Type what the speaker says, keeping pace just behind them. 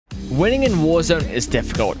Winning in Warzone is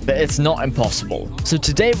difficult, but it's not impossible. So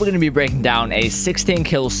today we're going to be breaking down a 16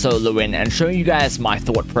 kill solo win and showing you guys my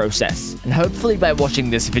thought process. And hopefully by watching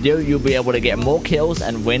this video, you'll be able to get more kills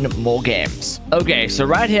and win more games. Okay, so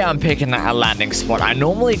right here I'm picking a landing spot. I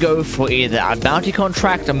normally go for either a bounty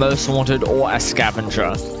contract, a most wanted, or a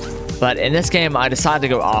scavenger. But in this game, I decided to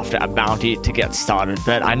go after a bounty to get started.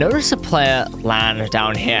 But I noticed a player land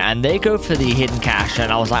down here and they go for the hidden cache. And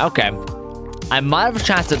I was like, okay, I might have a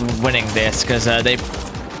chance at winning this because they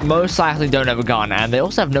most likely don't have a gun and they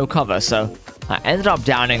also have no cover. So I ended up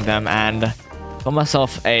downing them and got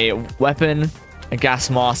myself a weapon, a gas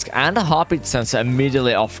mask, and a heartbeat sensor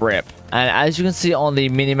immediately off rip. And as you can see on the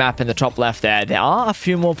minimap in the top left there are a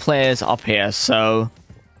few more players up here. So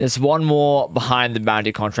there's one more behind the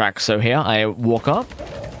bounty contract. So here I walk up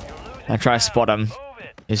and try to spot him.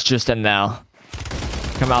 He's just in there.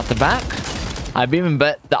 Come out the back. I beam him,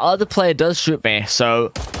 but the other player does shoot me,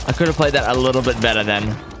 so I could have played that a little bit better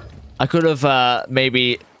then. I could have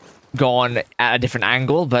maybe gone at a different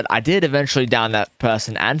angle, but I did eventually down that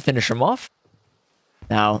person and finish him off.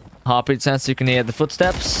 Now, heartbeat sensor, you can hear the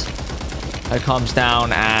footsteps. It comes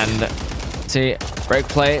down and see, brake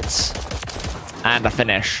plates, and a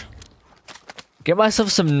finish. Get myself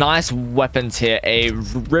some nice weapons here. A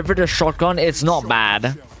riveter shotgun, it's not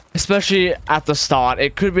bad. Especially at the start,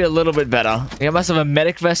 it could be a little bit better. Get myself a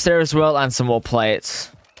medic vest there as well and some more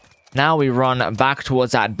plates. Now we run back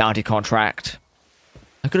towards that bounty contract.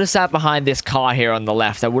 I could have sat behind this car here on the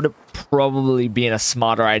left. That would have probably been a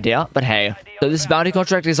smarter idea, but hey. So this bounty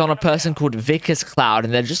contract is on a person called Vickers Cloud,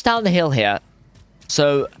 and they're just down the hill here.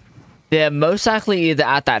 So they're most likely either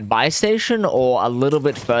at that buy station or a little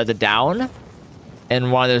bit further down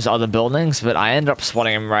in one of those other buildings, but I ended up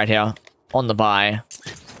spotting him right here on the buy.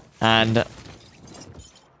 And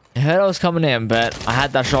I heard I was coming in, but I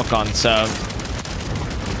had that shotgun, so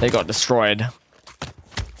they got destroyed.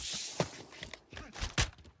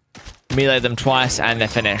 Melee them twice, and they're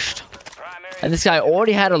finished. And this guy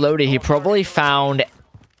already had a loader. He probably found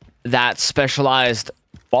that specialized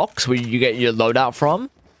box where you get your loadout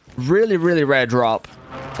from. Really, really rare drop.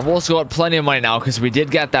 I've also got plenty of money now because we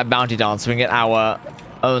did get that bounty done, so we can get our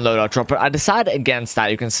own loadout drop. But I decided against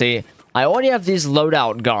that. You can see I already have these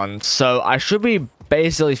loadout guns, so I should be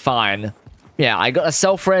basically fine. Yeah, I got a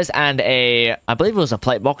self-res and a, I believe it was a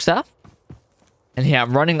plate box there. And here,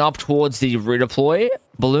 I'm running up towards the redeploy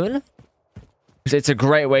balloon. Because it's a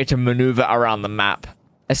great way to maneuver around the map.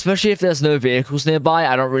 Especially if there's no vehicles nearby,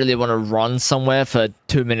 I don't really want to run somewhere for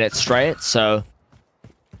 2 minutes straight, so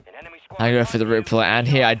I go for the redeploy. And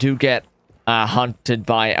here, I do get hunted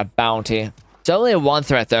by a bounty. It's only a one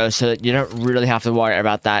threat though, so you don't really have to worry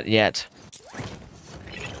about that yet.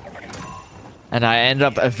 And I end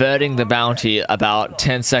up averting the bounty about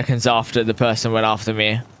 10 seconds after the person went after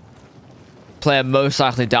me. Player most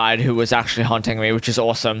likely died who was actually hunting me, which is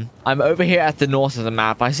awesome. I'm over here at the north of the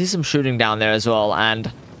map. I see some shooting down there as well,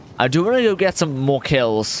 and I do want to go get some more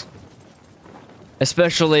kills.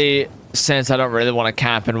 Especially since I don't really want to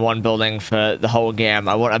camp in one building for the whole game.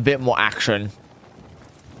 I want a bit more action.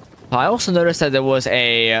 I also noticed that there was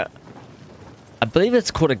a, I believe it's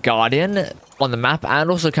called a Guardian on the map, and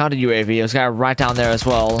also counter UAV. There's a guy right down there as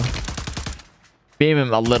well. Beam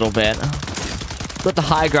him a little bit. Got the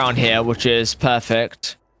high ground here, which is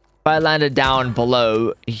perfect. If I landed down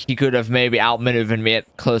below, he could have maybe outmaneuvered me at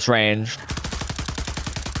close range.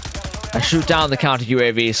 I shoot down the counter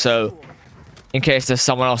UAV, so in case there's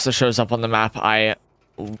someone else that shows up on the map, I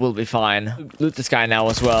will be fine. Loot this guy now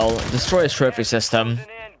as well. Destroy his trophy system.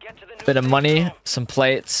 Bit of money, some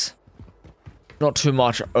plates. Not too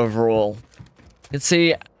much overall. You can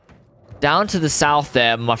see down to the south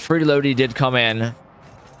there, my free loadie did come in.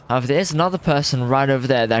 However, there's another person right over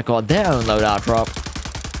there that got their own loadout drop.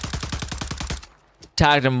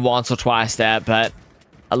 Tagged him once or twice there, but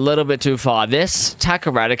a little bit too far. This tac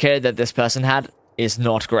eradicator that this person had is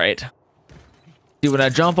not great. See, when I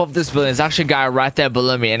jump off this building, there's actually a guy right there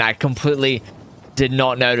below me, and I completely did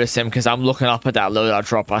not notice him because I'm looking up at that loadout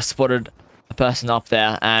drop. I spotted a person up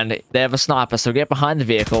there, and they have a sniper, so get behind the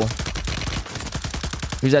vehicle.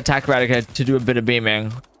 Use that tac eradicator to do a bit of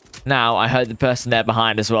beaming. Now, I heard the person there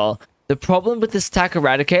behind as well. The problem with this tac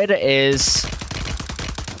eradicator is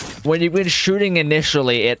when you've been shooting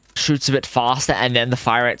initially, it shoots a bit faster, and then the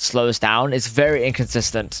fire rate slows down. It's very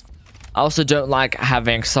inconsistent. I also don't like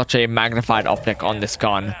having such a magnified optic on this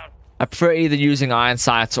gun. I prefer either using iron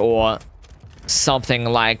sights or something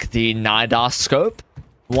like the NIDAR scope.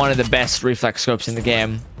 One of the best reflex scopes in the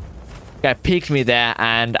game. Guy peeked me there,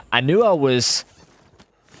 and I knew I was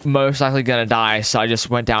most likely gonna die, so I just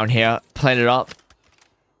went down here, played it up,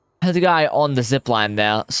 I had the guy on the zip line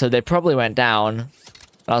there, so they probably went down. And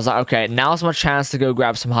I was like, okay, now's my chance to go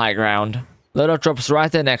grab some high ground. Loadout drops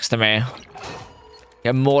right there next to me.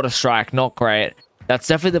 Get mortar strike, not great. That's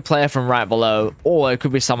definitely the player from right below, or it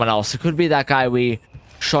could be someone else. It could be that guy we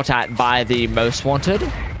shot at by the most wanted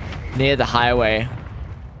near the highway.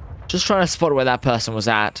 Just trying to spot where that person was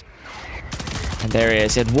at. And there he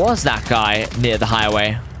is. It was that guy near the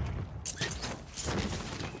highway.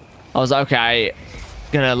 I was like, okay,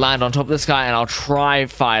 gonna land on top of this guy and I'll try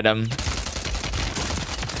fight him.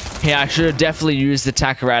 Yeah, I should have definitely used the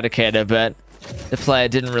attack eradicator, but the player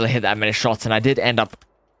didn't really hit that many shots and I did end up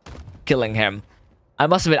killing him. I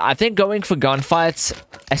must admit, I think going for gunfights,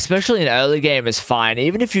 especially in early game, is fine.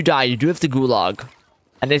 Even if you die, you do have the gulag.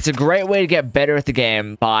 And it's a great way to get better at the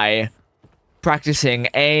game by practicing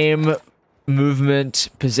aim, movement,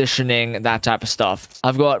 positioning, that type of stuff.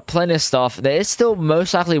 I've got plenty of stuff. There is still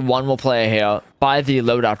most likely one more player here by the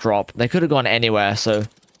loadout drop. They could have gone anywhere, so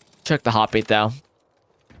check the heartbeat there.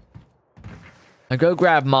 I go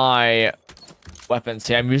grab my weapons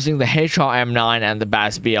here. I'm using the HRM9 and the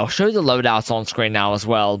bas-b. I'll show you the loadouts on screen now as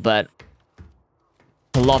well, but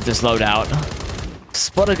I love this loadout.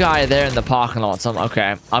 Spot a guy there in the parking lot. So I'm,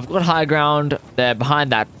 okay, I've got high ground there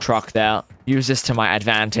behind that truck there. Use this to my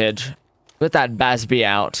advantage. Put that bas-b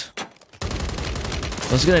out.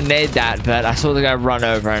 I was gonna nade that, but I saw the guy run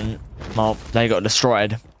over and, well, they got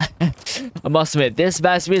destroyed. I must admit, this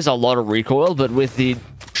bas-b is a lot of recoil, but with the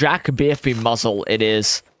Jack BFB muzzle, it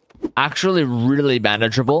is actually really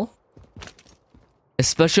manageable.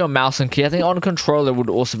 Especially on mouse and key. I think on controller would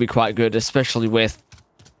also be quite good, especially with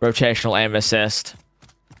rotational aim assist.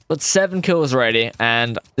 But 7 kills already,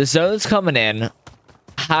 and the zone's coming in.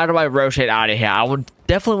 How do I rotate out of here? I would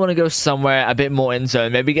definitely want to go somewhere a bit more in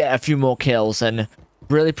zone, maybe get a few more kills and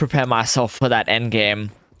really prepare myself for that end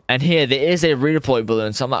game. And here there is a redeploy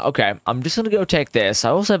balloon, so I'm like, okay, I'm just gonna go take this. I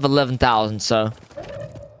also have 11,000, so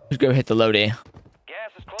just go hit the loadie.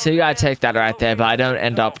 So you gotta take that right there, but I don't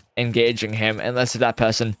end up engaging him unless if that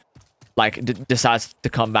person like decides to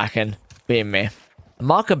come back and beam me.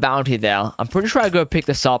 Mark a bounty there. I'm pretty sure I go pick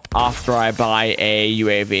this up after I buy a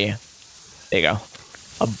UAV. There you go.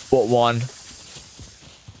 I bought one.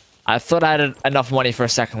 I thought I had enough money for a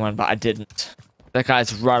second one, but I didn't. That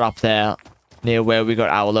guy's right up there near where we got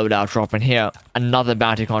our loadout drop. And here, another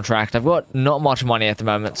bounty contract. I've got not much money at the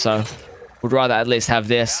moment, so would rather at least have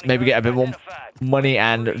this. Maybe get a bit more money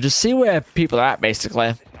and just see where people are at, basically.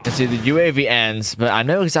 You can see the UAV ends, but I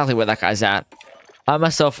know exactly where that guy's at. I have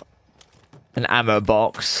myself an ammo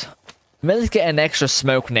box. Maybe let's get an extra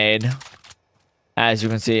smoke nade, as you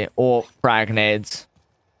can see, or frag nades.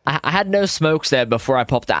 I had no smokes there before I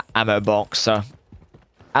popped that ammo box, so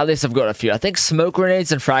at least I've got a few. I think smoke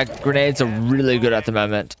grenades and frag grenades are really good at the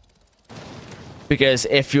moment. Because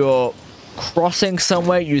if you're crossing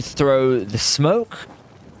somewhere, you throw the smoke.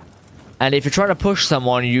 And if you're trying to push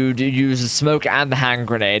someone, you use the smoke and the hand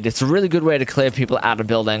grenade. It's a really good way to clear people out of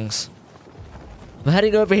buildings. I'm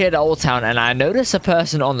heading over here to Old Town, and I notice a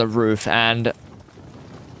person on the roof, and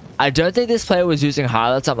I don't think this player was using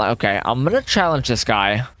highlights. I'm like, okay, I'm gonna challenge this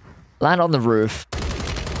guy. Land on the roof.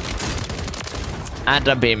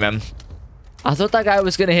 And beam him. I thought that guy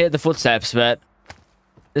was gonna hear the footsteps, but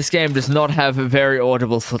this game does not have very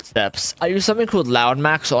audible footsteps. I use something called Loud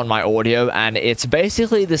Max on my audio, and it's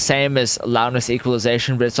basically the same as loudness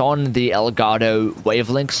equalization, but it's on the Elgato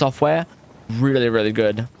Wavelink software. Really, really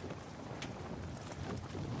good.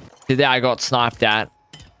 See, there I got sniped at.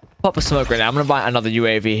 Pop a smoke grenade. I'm gonna buy another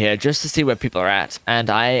UAV here just to see where people are at. And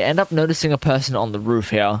I end up noticing a person on the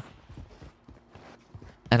roof here.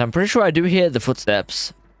 And I'm pretty sure I do hear the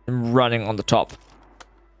footsteps running on the top.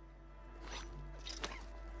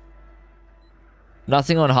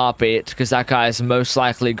 Nothing on heartbeat, because that guy's most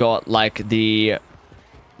likely got like the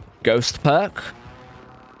ghost perk.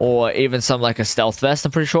 Or even some like a stealth vest,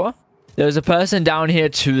 I'm pretty sure. There's a person down here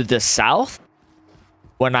to the south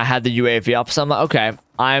when I had the UAV up, so I'm like, okay,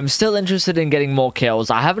 I'm still interested in getting more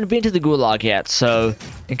kills. I haven't been to the gulag yet, so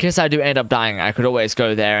in case I do end up dying, I could always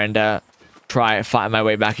go there and try fight my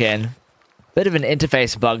way back in. Bit of an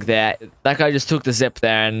interface bug there. That guy just took the zip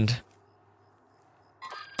there, and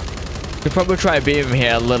could probably try to beam him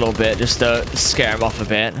here a little bit just to scare him off a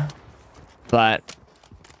bit. But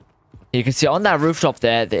you can see on that rooftop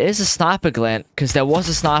there is a sniper glint, because there was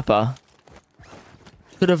a sniper.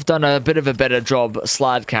 Could have done a bit of a better job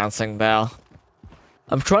slide cancelling there.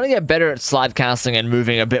 I'm trying to get better at slide cancelling and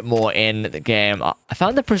moving a bit more in the game. I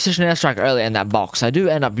found the precision airstrike earlier in that box. I do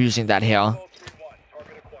end up using that here.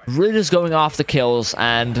 Really just going after kills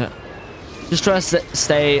and just trying to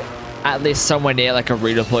stay at least somewhere near like a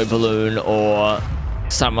redeploy balloon or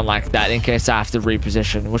someone like that in case I have to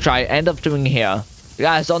reposition, which I end up doing here. The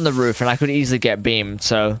guy's on the roof and I could easily get beamed,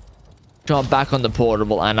 so jump back on the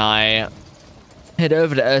portable and I head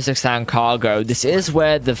over to Urzikstan cargo. This is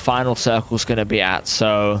where the final circle's going to be at,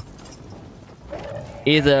 so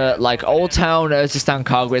either like Old Town, Urzikstan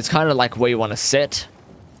cargo, it's kind of like where you want to sit.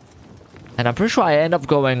 And I'm pretty sure I end up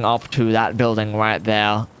going up to that building right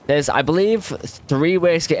there. There's, I believe, 3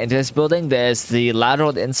 ways to get into this building. There's the ladder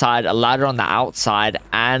on the inside, a ladder on the outside,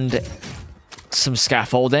 and some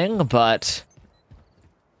scaffolding. But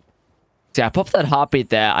see, I popped that heartbeat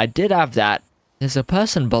there. I did have that. There's a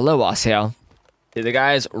person below us here. See, the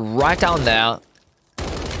guy's right down there.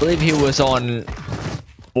 I believe he was on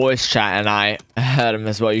voice chat, and I heard him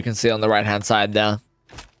as well. You can see on the right-hand side there.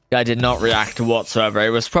 Guy did not react whatsoever. He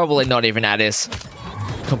was probably not even at his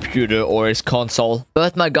computer or his console.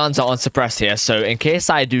 Both my guns are unsuppressed here, so in case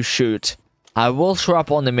I do shoot, I will show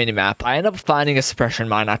up on the minimap. I end up finding a suppression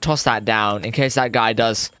mine. I toss that down in case that guy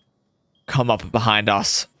does come up behind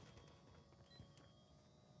us.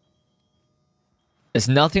 There's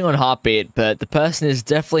nothing on heartbeat, but the person is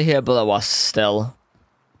definitely here below us still.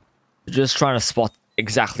 Just trying to spot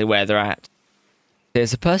exactly where they're at.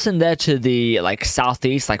 There's a person there to the, like,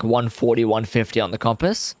 southeast, like 140, 150 on the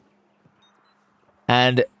compass.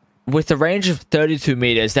 And with the range of 32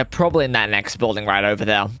 meters, they're probably in that next building right over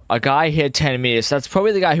there. A guy here 10 meters, so that's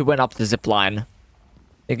probably the guy who went up the zip line.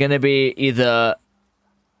 They're going to be either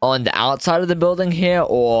on the outside of the building here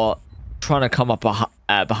or trying to come up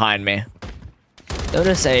behind me.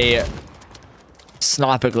 Notice a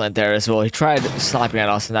sniper glint there as well. He tried sniping at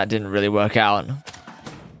us and that didn't really work out.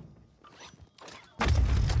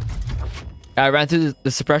 I ran through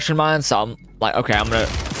the suppression mine, so I'm like, okay, I'm gonna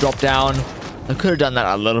drop down. I could have done that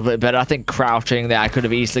a little bit better. I think crouching there, I could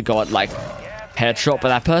have easily got, like, headshot, but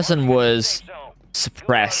that person was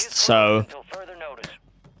suppressed, so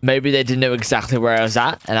maybe they didn't know exactly where I was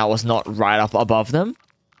at, and I was not right up above them.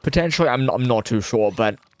 Potentially, I'm not too sure,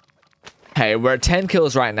 but hey, we're at 10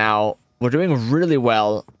 kills right now. We're doing really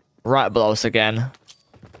well. Right below us again.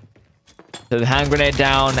 So the hand grenade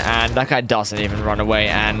down, and that guy doesn't even run away,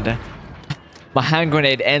 and my hand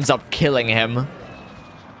grenade ends up killing him.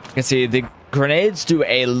 You can see the grenades do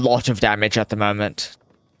a lot of damage at the moment.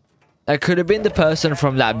 That could have been the person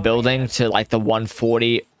from that building to like the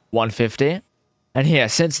 140, 150. And here,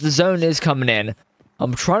 since the zone is coming in,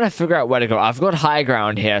 I'm trying to figure out where to go. I've got high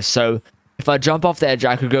ground here, so if I jump off the edge,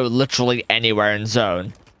 I could go literally anywhere in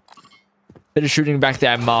zone. Bit of shooting back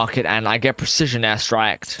there, I mark it, and I get precision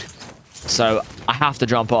airstriked. So I have to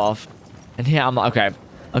jump off. And here I'm like, okay,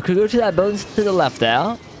 I could go to that building to the left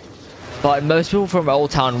there, but most people from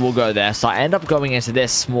Old Town will go there, so I end up going into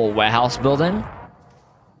this small warehouse building.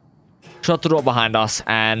 Shut the door behind us,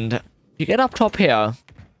 and if you get up top here,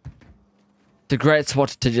 it's a great spot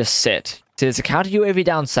to just sit. So there's a counter UAV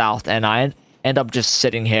down south, and I end up just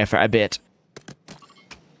sitting here for a bit.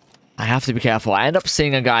 I have to be careful. I end up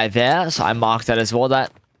seeing a guy there, so I marked that as well.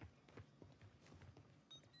 That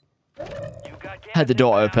had the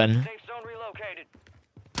door open.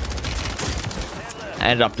 I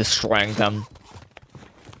ended up destroying them.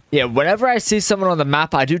 Yeah, whenever I see someone on the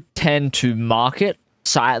map, I do tend to mark it.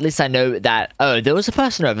 So at least I know that, oh, there was a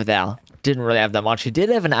person over there. Didn't really have that much. He did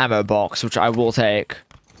have an ammo box, which I will take.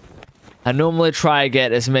 I normally try to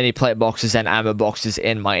get as many plate boxes and ammo boxes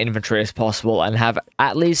in my inventory as possible and have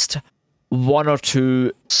at least 1 or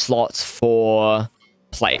 2 slots for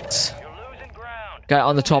plates. Guy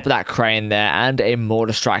on the top of that crane there, and a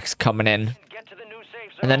mortar strike's coming in.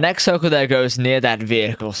 And the next circle there goes near that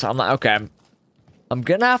vehicle. So I'm like, okay, I'm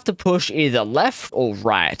gonna have to push either left or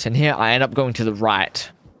right. And here I end up going to the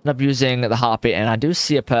right. End up using the heartbeat, and I do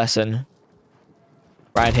see a person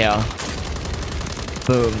right here.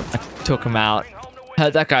 Boom. I took him out.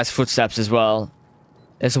 Heard that guy's footsteps as well.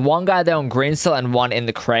 There's one guy there on green still and one in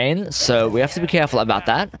the crane. So we have to be careful about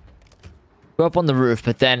that. Go up on the roof,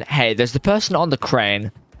 but then, hey, there's the person on the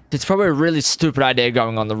crane. It's probably a really stupid idea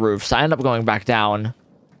going on the roof. So I end up going back down.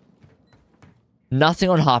 Nothing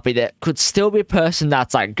on heartbeat. There could still be a person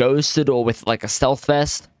that's like ghosted or with like a stealth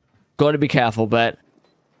vest. Gotta be careful, but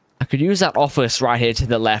I could use that office right here to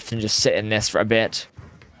the left and just sit in this for a bit.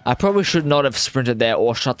 I probably should not have sprinted there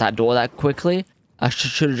or shut that door that quickly. I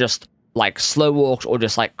should have just like slow walked or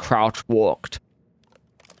just like crouch walked.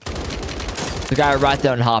 The guy right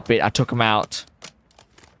there on heartbeat, I took him out.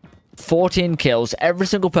 14 kills. Every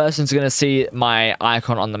single person's gonna see my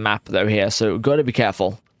icon on the map though here, so gotta be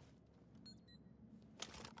careful.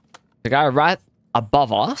 The guy right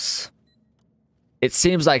above us, it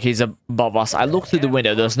seems like he's above us. I looked through the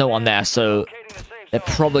window, there's no one there, so they're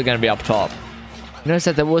probably going to be up top. Notice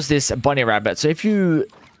that there was this bunny rabbit. So if you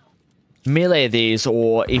melee these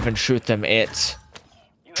or even shoot them, it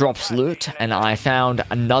drops loot. And I found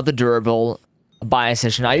another durable buy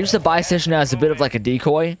station. I use the buy station as a bit of like a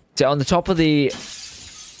decoy. So on the top of the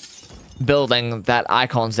building, that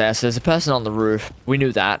icon's there. So there's a person on the roof. We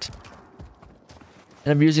knew that.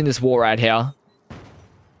 And I'm using this wall right here.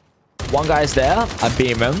 One guy's there. I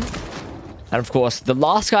beam him. And of course, the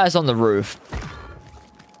last guy's on the roof.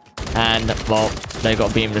 And, well, they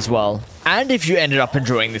got beamed as well. And if you ended up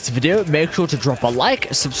enjoying this video, make sure to drop a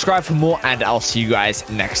like, subscribe for more, and I'll see you guys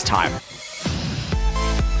next time.